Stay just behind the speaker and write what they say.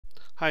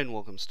Hi and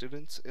welcome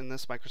students. In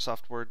this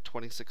Microsoft Word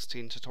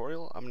 2016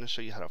 tutorial, I'm going to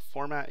show you how to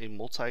format a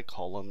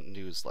multi-column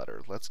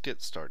newsletter. Let's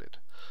get started.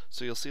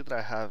 So you'll see that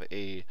I have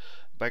a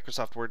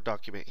Microsoft Word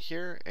document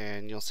here,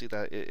 and you'll see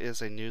that it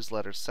is a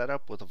newsletter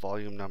setup with a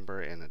volume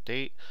number and a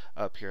date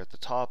up here at the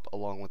top,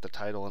 along with the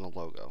title and a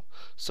logo.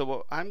 So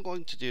what I'm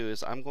going to do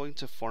is I'm going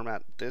to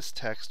format this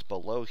text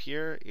below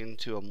here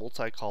into a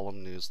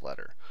multi-column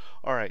newsletter.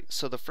 Alright,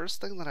 so the first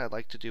thing that I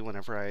like to do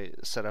whenever I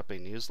set up a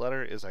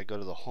newsletter is I go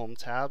to the Home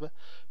tab,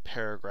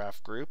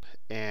 Paragraph Group,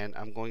 and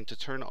I'm going to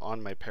turn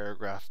on my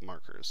paragraph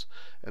markers.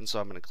 And so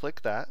I'm going to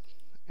click that,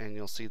 and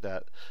you'll see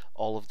that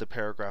all of the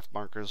paragraph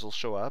markers will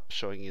show up,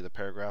 showing you the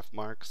paragraph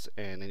marks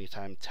and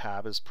anytime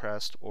tab is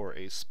pressed or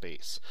a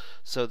space.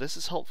 So this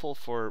is helpful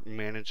for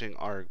managing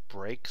our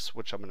breaks,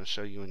 which I'm going to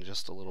show you in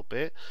just a little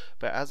bit.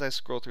 But as I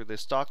scroll through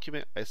this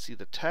document, I see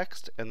the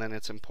text, and then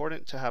it's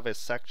important to have a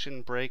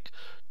section break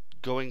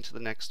going to the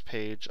next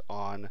page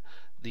on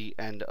the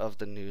end of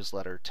the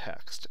newsletter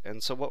text.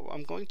 And so what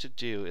I'm going to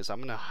do is I'm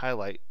going to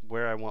highlight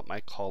where I want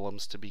my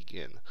columns to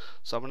begin.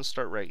 So I'm going to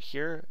start right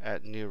here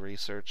at New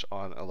Research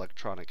on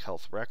Electronic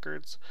Health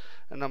Records,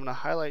 and I'm going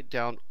to highlight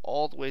down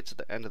all the way to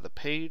the end of the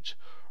page,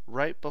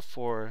 right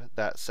before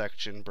that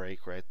section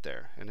break right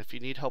there. And if you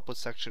need help with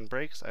section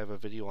breaks, I have a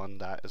video on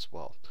that as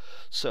well.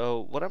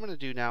 So what I'm going to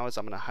do now is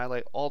I'm going to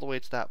highlight all the way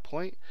to that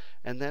point,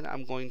 and then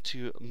I'm going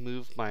to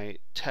move my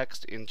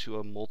text into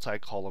a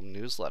multi-column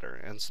newsletter.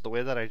 And so the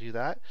way that I do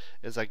that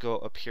is I go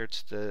up here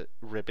to the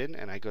ribbon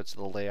and I go to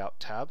the Layout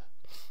tab.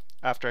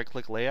 After I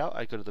click Layout,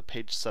 I go to the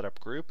Page Setup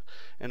group,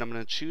 and I'm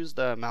going to choose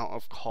the amount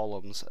of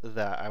columns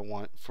that I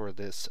want for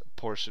this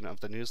portion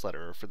of the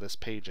newsletter, or for this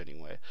page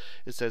anyway.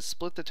 It says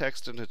split the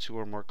text into 2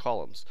 or more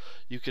columns.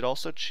 You could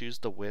also choose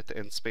the width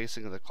and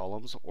spacing of the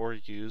columns, or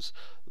use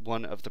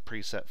one of the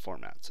preset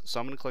formats. So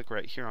I'm going to click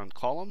right here on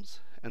Columns,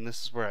 and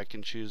this is where I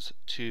can choose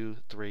 2,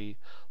 3,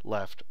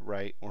 left,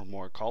 right, or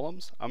more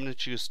columns. I'm going to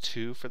choose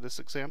 2 for this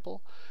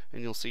example,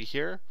 and you'll see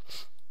here,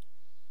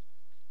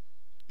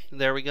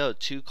 there we go,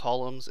 2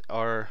 columns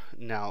are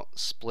now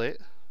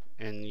split,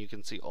 and you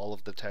can see all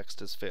of the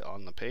text is fit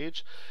on the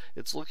page.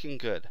 It's looking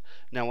good.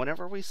 Now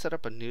whenever we set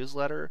up a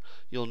newsletter,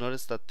 you'll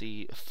notice that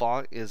the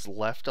font is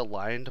left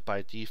aligned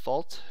by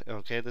default.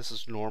 Okay, this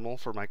is normal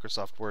for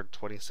Microsoft Word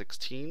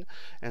 2016,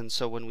 and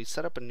so when we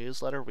set up a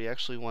newsletter, we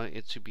actually want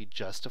it to be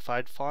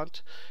justified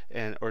font,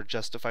 or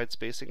justified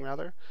spacing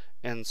rather.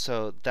 And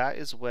so that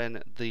is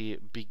when the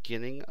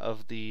beginning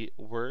of the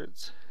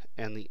words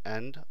and the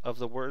end of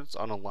the words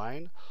on a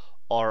line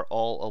are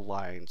all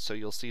aligned. So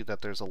you'll see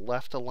that there's a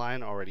left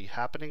align already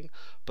happening,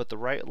 but the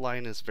right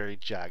line is very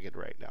jagged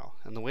right now.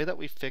 And the way that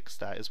we fix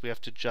that is we have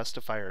to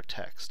justify our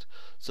text.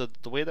 So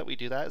the way that we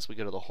do that is we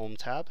go to the Home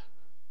tab,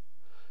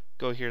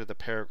 go here to the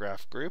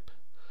Paragraph Group,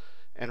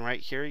 and right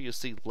here you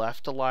see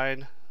left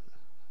align,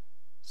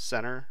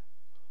 center,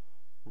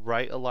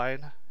 right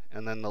align,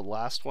 and then the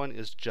last one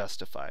is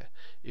justify.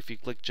 If you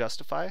click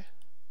justify,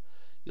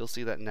 you'll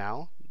see that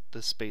now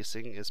the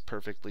spacing is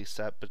perfectly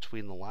set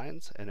between the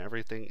lines, and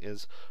everything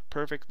is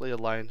perfectly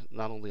aligned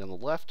not only on the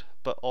left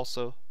but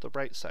also the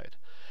right side.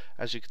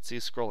 As you can see,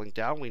 scrolling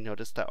down, we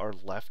notice that our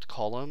left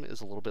column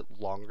is a little bit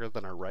longer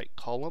than our right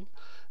column.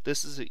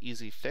 This is an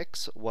easy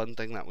fix. One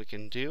thing that we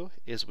can do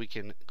is we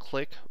can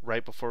click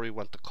right before we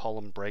want the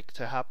column break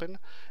to happen.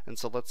 And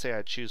so let's say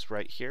I choose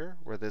right here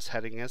where this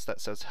heading is that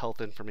says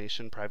Health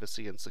Information,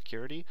 Privacy, and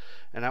Security,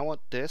 and I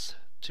want this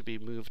to be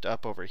moved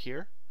up over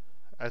here.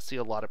 I see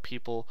a lot of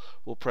people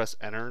will press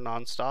enter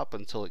nonstop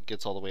until it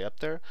gets all the way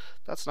up there.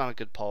 That's not a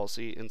good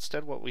policy.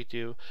 Instead, what we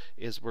do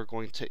is we're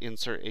going to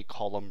insert a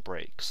column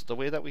break. So the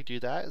way that we do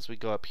that is we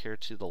go up here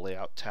to the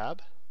Layout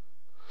tab.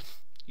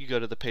 You go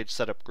to the Page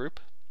Setup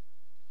group,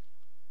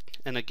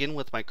 and again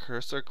with my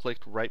cursor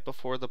clicked right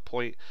before the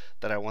point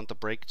that I want the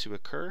break to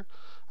occur,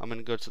 I'm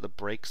going to go to the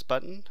Breaks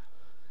button,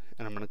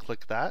 and I'm going to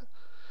click that,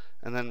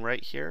 and then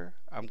right here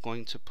I'm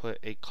going to put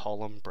a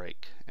column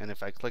break. And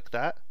if I click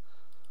that,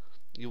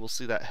 you will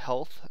see that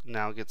health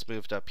now gets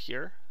moved up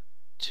here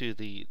to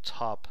the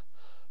top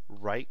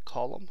right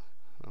column.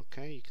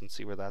 Okay, you can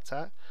see where that's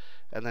at.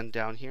 And then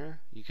down here,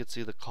 you can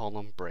see the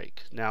column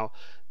break. Now,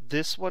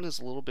 this one is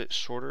a little bit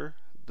shorter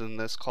than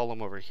this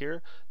column over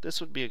here. This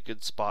would be a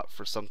good spot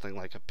for something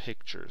like a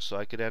picture. So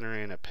I could enter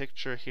in a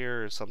picture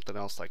here or something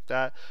else like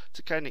that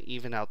to kind of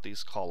even out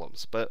these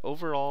columns. But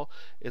overall,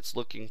 it's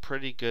looking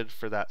pretty good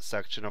for that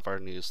section of our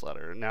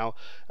newsletter. Now,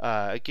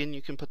 again,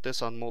 you can put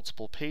this on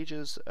multiple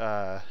pages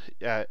at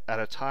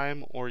a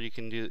time, or you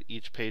can do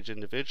each page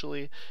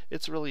individually.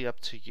 It's really up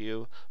to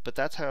you, but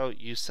that's how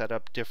you set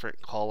up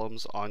different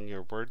columns on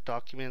your Word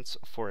documents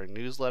for a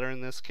newsletter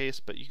in this case,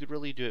 but you could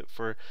really do it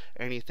for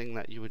anything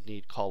that you would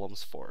need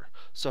columns for.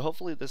 So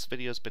hopefully this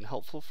video has been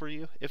helpful for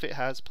you. If it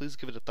has, please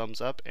give it a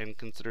thumbs up and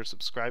consider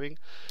subscribing.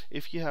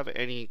 If you have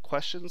any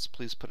questions,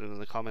 please put it in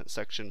the comment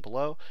section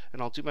below,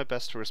 and I'll do my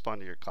best to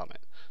respond to your comment.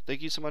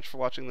 Thank you so much for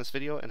watching this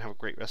video, and have a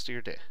great rest of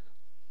your day.